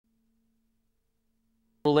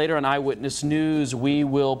Later on Eyewitness News, we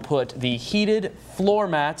will put the heated floor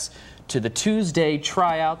mats to the Tuesday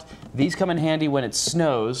tryout. These come in handy when it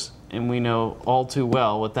snows, and we know all too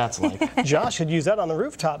well what that's like. Josh could use that on the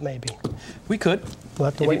rooftop, maybe. We could. We'll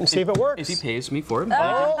have to wait and see if it works. If he pays me for it,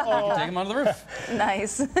 I can take him onto the roof.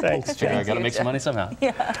 Nice. Thanks, Jeff. I got to make some money somehow.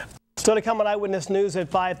 Yeah. Still to come on Eyewitness News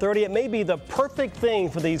at 5:30. It may be the perfect thing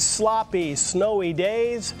for these sloppy, snowy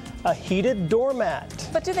days, a heated doormat.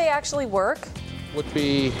 But do they actually work? Would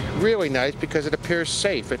be really nice because it appears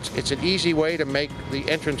safe. It's an easy way to make the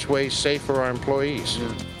entranceway safe for our employees.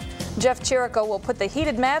 Jeff Chirico will put the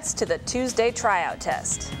heated mats to the Tuesday tryout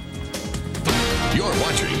test. You're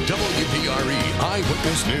watching WBRE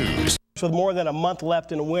Eyewitness News. With more than a month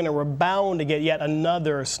left in winter, we're bound to get yet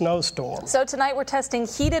another snowstorm. So tonight we're testing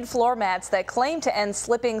heated floor mats that claim to end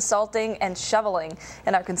slipping, salting, and shoveling.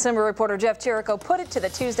 And our consumer reporter Jeff Chirico put it to the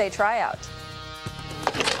Tuesday tryout.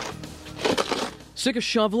 Sick of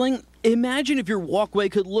shoveling? Imagine if your walkway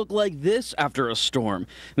could look like this after a storm.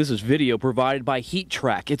 This is video provided by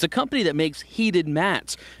HeatTrak. It's a company that makes heated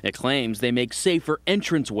mats. It claims they make safer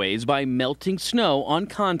entranceways by melting snow on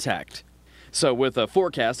contact. So with a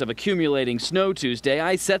forecast of accumulating snow Tuesday,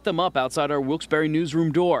 I set them up outside our Wilkes-Barre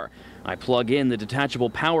newsroom door. I plug in the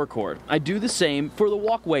detachable power cord. I do the same for the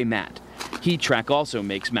walkway mat. HeatTrak also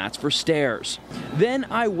makes mats for stairs. Then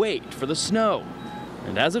I wait for the snow.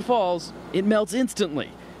 And as it falls, it melts instantly.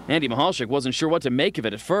 Andy Mahalchik wasn't sure what to make of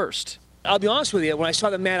it at first. I'll be honest with you, when I saw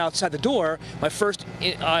the mat outside the door, my first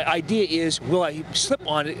idea is, will I slip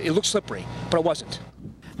on it? It looked slippery, but it wasn't.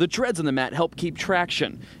 The treads on the mat help keep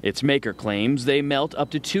traction. Its maker claims they melt up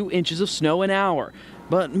to 2 inches of snow an hour.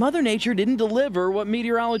 But Mother Nature didn't deliver what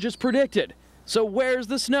meteorologists predicted. So where's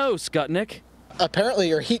the snow, Skutnik? Apparently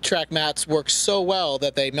your HeatTrak mats work so well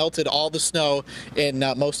that they melted all the snow in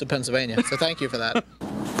most of Pennsylvania. So thank you for that.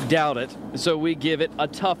 Doubt it. So we give it a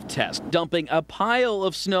tough test, dumping a pile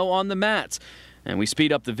of snow on the mats. And we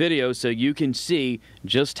speed up the video so you can see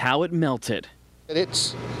just how it melted.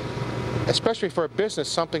 It's, especially for a business,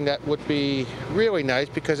 something that would be really nice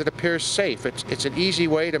because it appears safe. It's an easy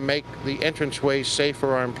way to make the entranceway safe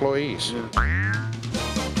for our employees.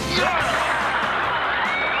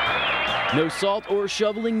 No salt or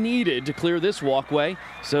shoveling needed to clear this walkway,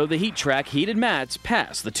 so the HeatTrak heated mats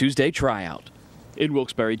pass the Tuesday tryout. In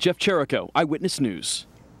Wilkes-Barre, Jeff Chirico, Eyewitness News.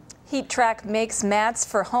 HeatTrak makes mats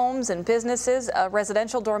for homes and businesses. A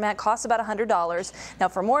residential doormat costs about $100. Now,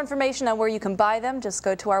 for more information on where you can buy them, just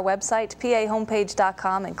go to our website,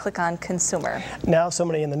 pahomepage.com, and click on Consumer. Now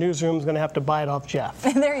somebody in the newsroom is going to have to buy it off Jeff.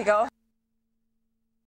 There you go.